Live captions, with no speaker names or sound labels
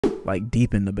like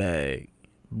deep in the bag.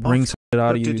 Bring some shit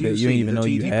out of you that you didn't even know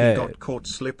you had. Got caught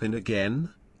slipping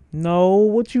again? No,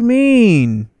 what you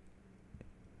mean?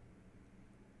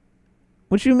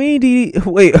 What you mean, DD?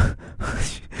 Wait,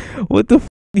 what the f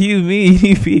do you mean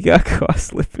EDP got caught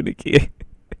slipping again?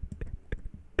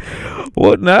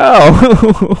 What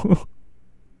now?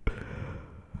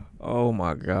 Oh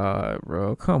my god,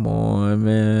 bro. Come on,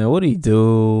 man. What'd he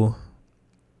do?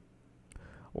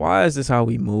 Why is this how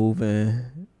we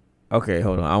moving? Okay,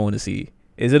 hold on. I want to see.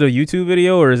 Is it a YouTube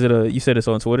video or is it a... You said it's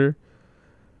on Twitter?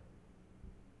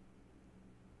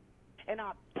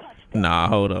 Nah,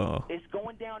 hold on.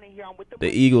 The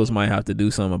Eagles might have to do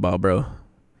something about bro.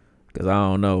 Because I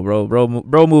don't know.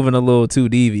 Bro moving a little too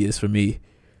devious for me.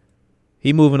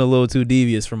 He moving a little too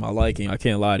devious for my liking. I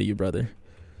can't lie to you, brother.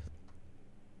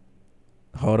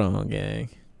 Hold on, gang.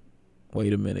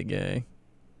 Wait a minute, gang.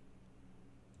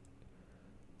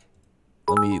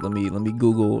 Let me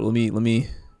Google. Let me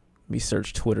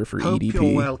search Twitter for Hope EDP.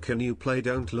 you're well. Can you play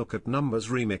Don't Look at Numbers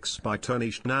remix by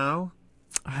Tonish now?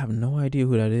 I have no idea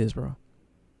who that is, bro.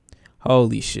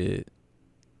 Holy shit.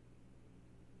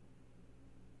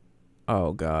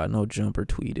 Oh god, no Jumper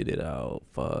tweeted it out.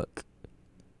 Fuck.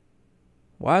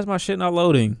 Why is my shit not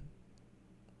loading?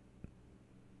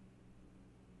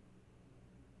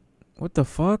 What the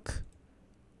fuck?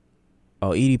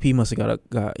 Oh, EDP must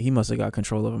have got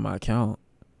control over my account.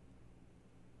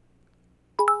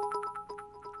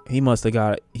 He must have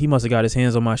got his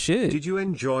hands on my shit. Did you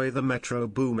enjoy the Metro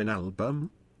Boomin album?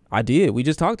 I did. We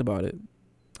just talked about it.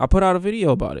 I put out a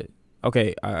video about it.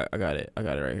 Okay, I got it. I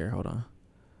got it right here. Hold on.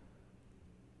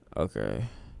 Okay.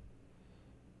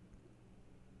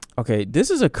 Okay,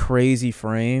 this is a crazy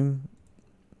frame.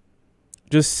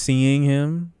 Just seeing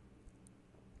him.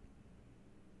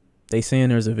 They saying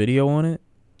there's a video on it.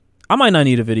 I might not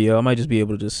need a video. I might just be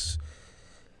able to just...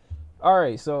 All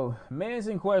right, so man's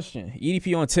in question.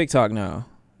 EDP on TikTok now.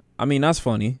 I mean, that's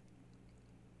funny.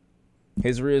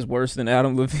 His riz worse than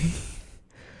Adam Levine.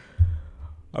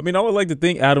 I mean, I would like to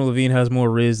think Adam Levine has more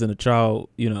riz than a child,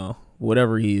 you know,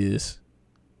 whatever he is.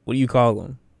 What do you call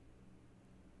him?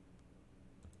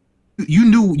 You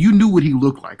knew what he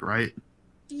looked like, right?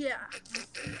 Yeah.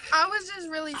 I was just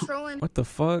really trolling. What the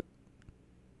fuck?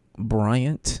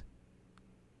 Bryant.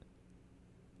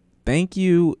 Thank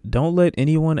you. Don't let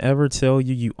anyone ever tell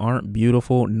you you aren't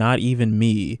beautiful, not even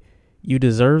me. You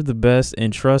deserve the best,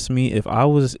 and trust me, if I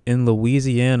was in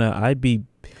Louisiana, I'd be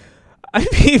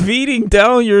beating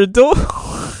down your door.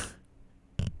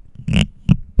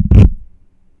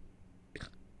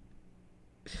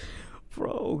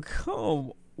 Bro,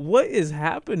 come. What is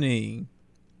happening?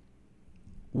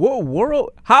 What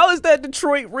world? How is that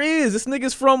Detroit Riz? This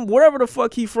nigga's from wherever the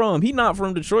fuck he from. He not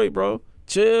from Detroit, bro.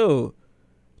 Chill.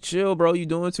 Chill, bro. You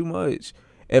doing too much.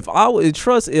 If I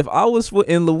was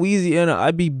in Louisiana,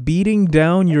 I'd be beating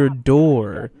down your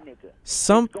door.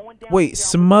 Wait,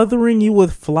 smothering you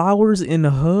with flowers and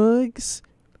hugs?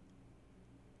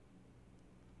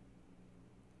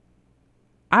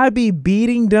 I'd be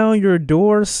beating down your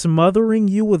door, smothering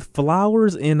you with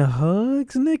flowers and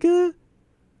hugs, nigga?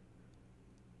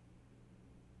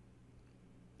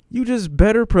 You just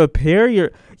better prepare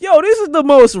your... Yo, this is the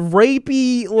most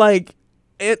rapey, like...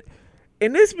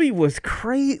 And this beat was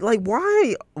crazy. Like,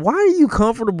 why are you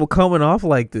comfortable coming off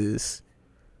like this?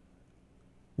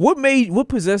 What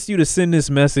possessed you to send this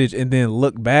message and then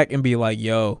look back and be like,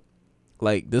 yo,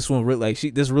 like this one really, like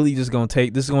this is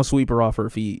gonna sweep her off her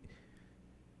feet.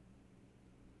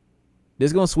 This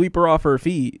is gonna sweep her off her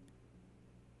feet.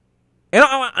 And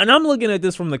I'm looking at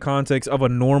this from the context of a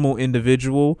normal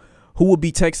individual who would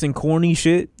be texting corny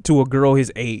shit to a girl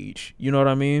his age. You know what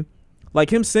I mean?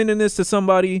 Like him sending this to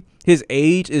somebody his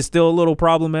age is still a little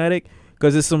problematic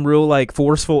because there's some real like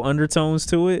forceful undertones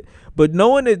to it. But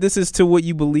knowing that this is to what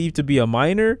you believe to be a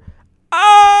minor,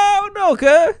 oh no,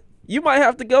 cuz you might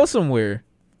have to go somewhere.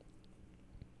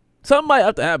 Something might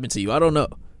have to happen to you. I don't know.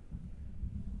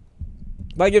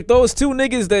 Like if those two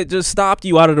niggas that just stopped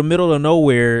you out of the middle of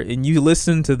nowhere and you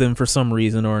listened to them for some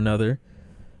reason or another,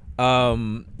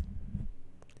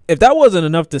 if that wasn't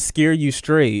enough to scare you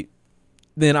straight,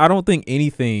 then I don't think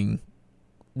anything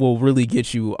will really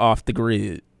get you off the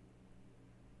grid.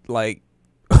 Like,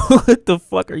 what the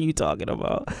fuck are you talking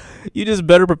about? You just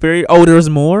better prepare. Oh, there's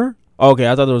more? Okay,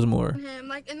 I thought there was more. Him,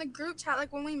 like in the group chat,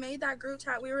 like when we made that group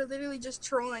chat, we were literally just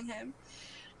trolling him.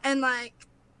 And like,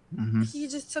 he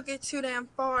just took it too damn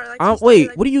far. Like, wait,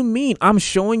 like, what do you mean? I'm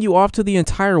showing you off to the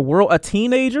entire world? A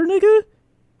teenager, nigga?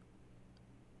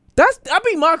 That'd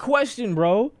be my question,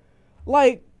 bro.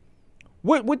 Like,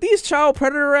 with these child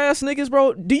predator ass niggas,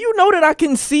 bro, do you know that I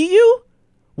can see you?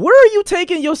 Where are you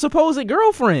taking your supposed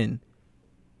girlfriend?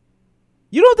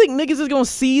 You don't think niggas is gonna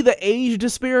see the age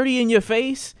disparity in your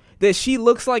face? That she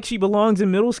looks like she belongs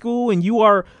in middle school and you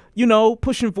are, you know,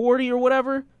 pushing 40 or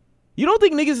whatever? You don't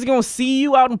think niggas is gonna see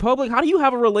you out in public? How do you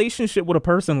have a relationship with a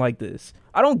person like this?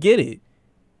 I don't get it.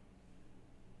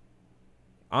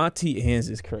 Auntie Hands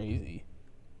is crazy.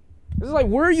 It's like,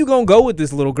 where are you gonna go with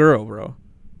this little girl, bro?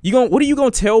 What are you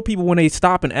gonna tell people when they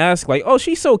stop and ask, like, oh,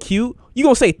 she's so cute? You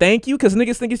gonna say thank you because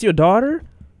niggas think it's your daughter?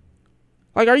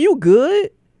 Like, are you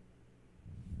good?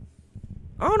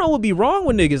 I don't know what be wrong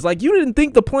with niggas. Like, you didn't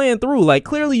think the plan through. Like,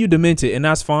 clearly you demented, and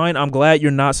that's fine. I'm glad you're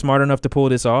not smart enough to pull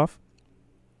this off.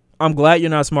 I'm glad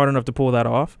you're not smart enough to pull that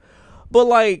off. But,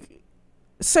 like,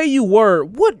 say you were.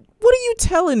 What are you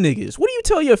telling niggas? What do you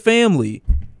tell your family?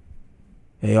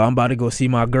 Hey, I'm about to go see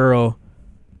my girl.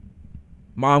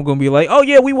 Mom gonna be like, oh,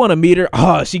 yeah, we want to meet her.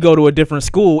 Oh, she go to a different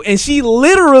school. And she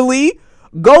literally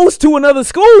goes to another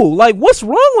school. Like, what's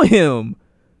wrong with him?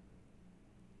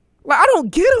 Like, I don't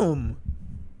get him.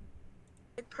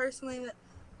 Personally,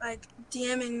 like,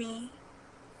 DMing me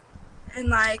and,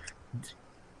 like,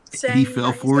 saying he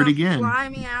fell for it again. Fly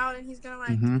me out and he's gonna,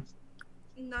 like,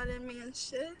 nut in me and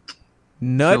shit.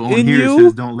 Nut so in here you? It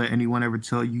says, don't let anyone ever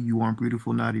tell you you aren't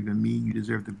beautiful, not even me. You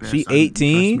deserve the best. She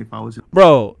 18?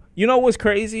 Bro, you know what's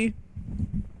crazy?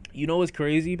 You know what's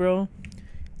crazy, bro?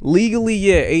 Legally,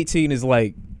 yeah, 18 is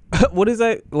like, what is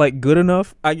that? Like, good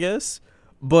enough, I guess?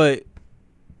 But,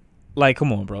 like,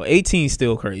 come on, bro. 18 is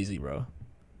still crazy, bro.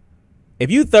 If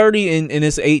you 30 and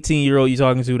this 18-year-old you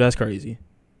talking to, that's crazy.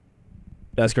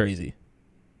 That's crazy.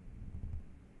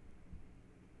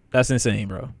 That's insane,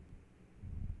 bro.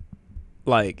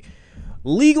 Like,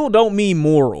 legal don't mean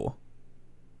moral.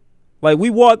 Like, we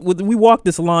walk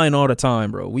this line all the time,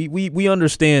 bro. We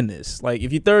understand this. Like,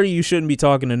 if you're 30, you shouldn't be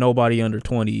talking to nobody under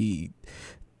 20.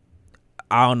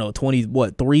 I don't know, 20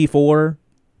 what, 3, 4?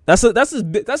 That's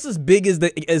as big as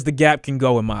the gap can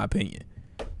go, in my opinion.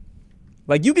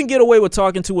 Like, you can get away with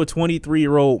talking to a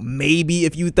 23-year-old maybe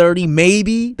if you 30,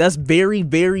 maybe. That's very,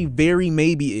 very, very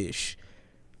maybe-ish.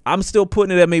 I'm still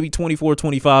putting it at maybe 24,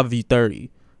 25 if you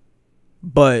 30.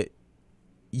 But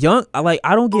young,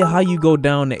 I don't get how you go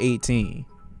down to 18.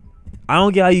 I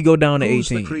don't get how you go down to 18. Who's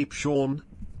the creep, Shawn?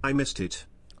 I missed it.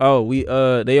 Oh,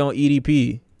 they on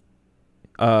EDP.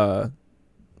 I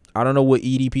don't know what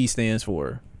EDP stands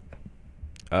for.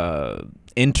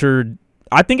 Entered.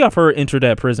 I think I've heard enter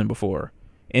that prison before.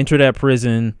 Enter that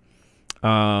prison.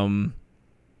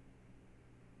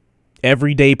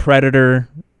 Everyday predator.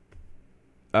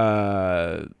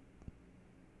 I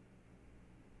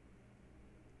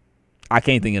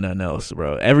can't think of nothing else,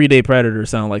 bro. Everyday predator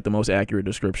sound like the most accurate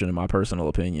description in my personal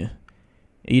opinion.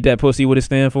 Eat that pussy, what it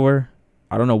stand for?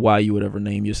 I don't know why you would ever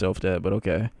name yourself that, but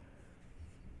okay.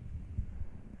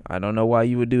 I don't know why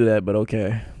you would do that, but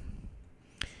okay.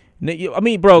 I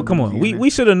mean, bro, come on. We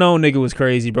should have known nigga was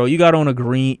crazy, bro. You got on a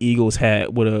green Eagles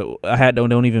hat with a hat that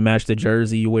don't even match the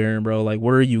jersey you wearing, bro. Like,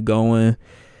 where are you going?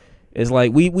 It's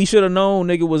like we should have known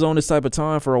nigga was on this type of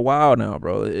time for a while now,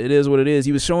 bro. It is what it is.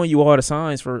 He was showing you all the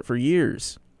signs for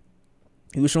years.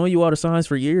 He was showing you all the signs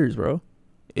for years, bro.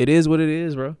 It is what it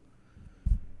is, bro.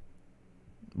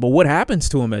 But what happens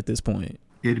to him at this point?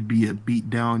 It'd be a beat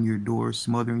down your door,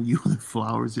 smothering you with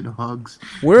flowers and hugs.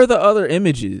 Where are the other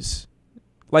images?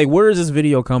 Like, where is this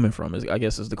video coming from? I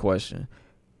guess is the question.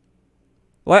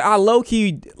 Like, I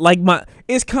low-key, like,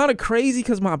 it's kind of crazy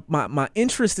because my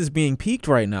interest is being piqued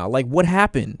right now. Like, what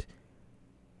happened?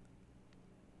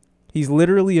 He's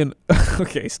literally an...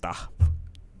 Okay, stop.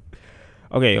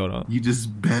 Okay, hold on. You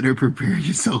just better prepare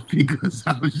yourself because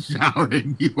I'm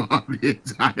showering you on the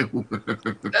entire world.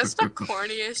 That's the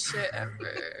corniest shit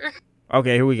ever.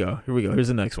 Okay, here we go. Here's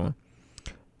the next one.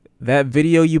 That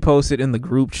video you posted in the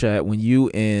group chat when you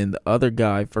and the other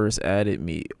guy first added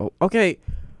me. Oh, okay.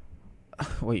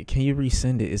 Wait, can you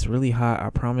resend it? It's really hot. I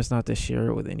promise not to share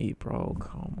it with any, bro.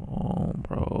 Come on,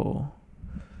 bro.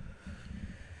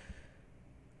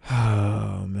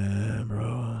 Oh, man,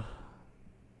 bro.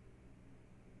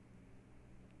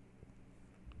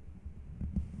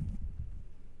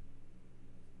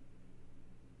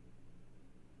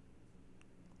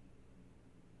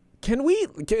 Can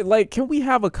we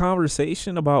have a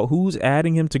conversation about who's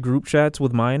adding him to group chats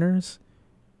with minors?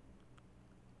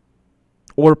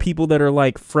 Or people that are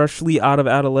like freshly out of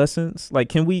adolescence? Like,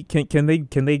 can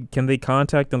they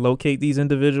contact and locate these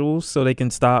individuals so they can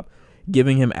stop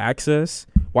giving him access?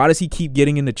 Why does he keep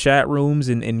getting into chat rooms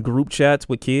and group chats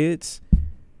with kids?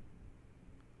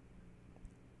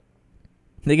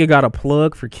 Nigga got a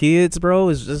plug for kids, bro.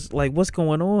 It's just like, what's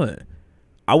going on?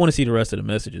 I want to see the rest of the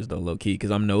messages though, low key,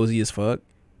 because I'm nosy as fuck.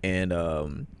 And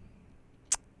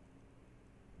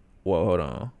Well, hold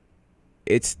on.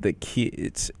 It's the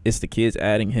kids. It's the kids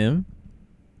adding him.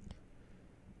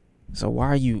 So why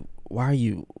are you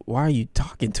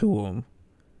talking to him?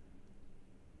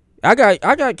 I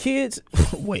got kids.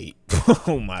 Wait.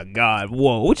 Oh my God.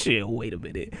 Whoa, chill. Wait a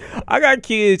minute. I got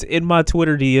kids in my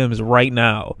Twitter DMs right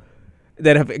now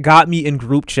that have got me in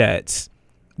group chats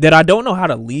that I don't know how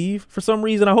to leave for some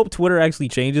reason. I hope Twitter actually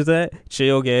changes that.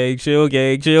 Chill gang, chill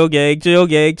gang, chill gang, chill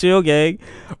gang, chill gang.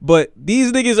 But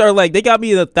these niggas are like, they got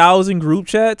me in 1,000 group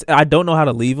chats and I don't know how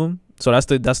to leave them. So that's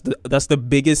the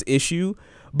biggest issue.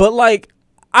 But like,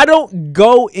 I don't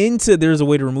go into there's a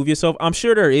way to remove yourself. I'm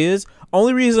sure there is.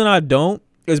 Only reason I don't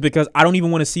is because I don't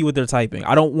even want to see what they're typing.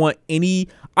 I don't want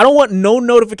no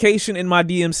notification in my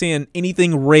DM saying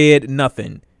anything red,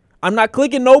 nothing. I'm not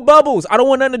clicking no bubbles. I don't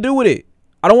want nothing to do with it.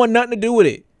 I don't want nothing to do with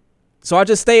it. So I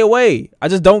just stay away. I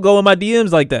just don't go in my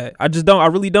DMs like that. I just don't. I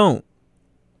really don't.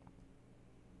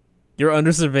 You're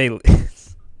under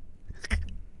surveillance.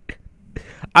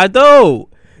 I don't.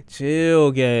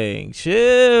 Chill, gang.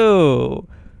 Chill.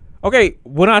 Okay,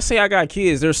 when I say I got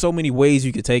kids, there's so many ways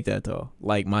you could take that, though.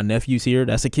 Like, my nephew's here.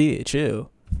 That's a kid.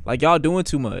 Chill. Like, y'all doing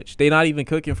too much. They not even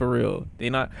cooking for real. They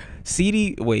not.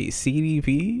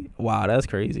 CDP? Wow, that's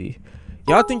crazy.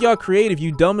 Y'all think y'all creative.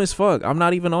 You dumb as fuck. I'm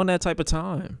not even on that type of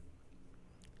time.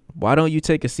 Why don't you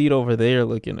take a seat over there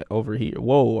looking over here?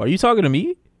 Whoa, are you talking to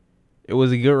me? It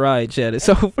was a good ride, chat. It's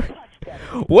over.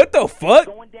 What the fuck?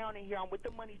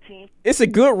 It's a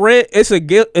good rent.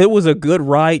 It was a good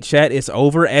ride, chat. It's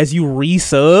over as you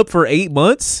resub for 8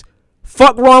 months.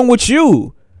 Fuck wrong with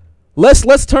you?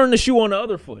 Let's turn the shoe on the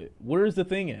other foot. Where's the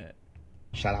thing at?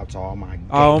 Shout out to all my.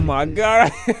 Oh my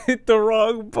God! I hit the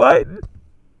wrong button.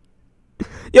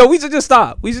 Yo, we should just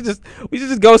stop. We should just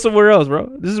go somewhere else, bro.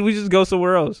 We just go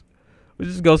somewhere else. We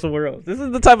just go somewhere else. This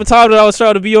is the type of time that I was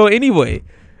trying to be on anyway.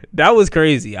 That was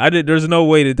crazy. There's no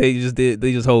way that they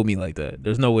just hold me like that.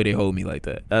 There's no way they hold me like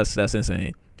that. That's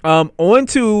insane. On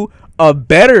to a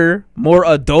better, more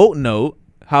adult note.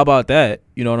 How about that?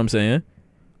 You know what I'm saying?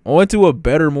 On to a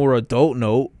better, more adult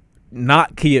note.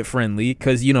 Not kid friendly,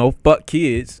 cause fuck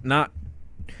kids.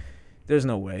 There's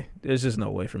no way. There's just no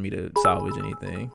way for me to salvage anything.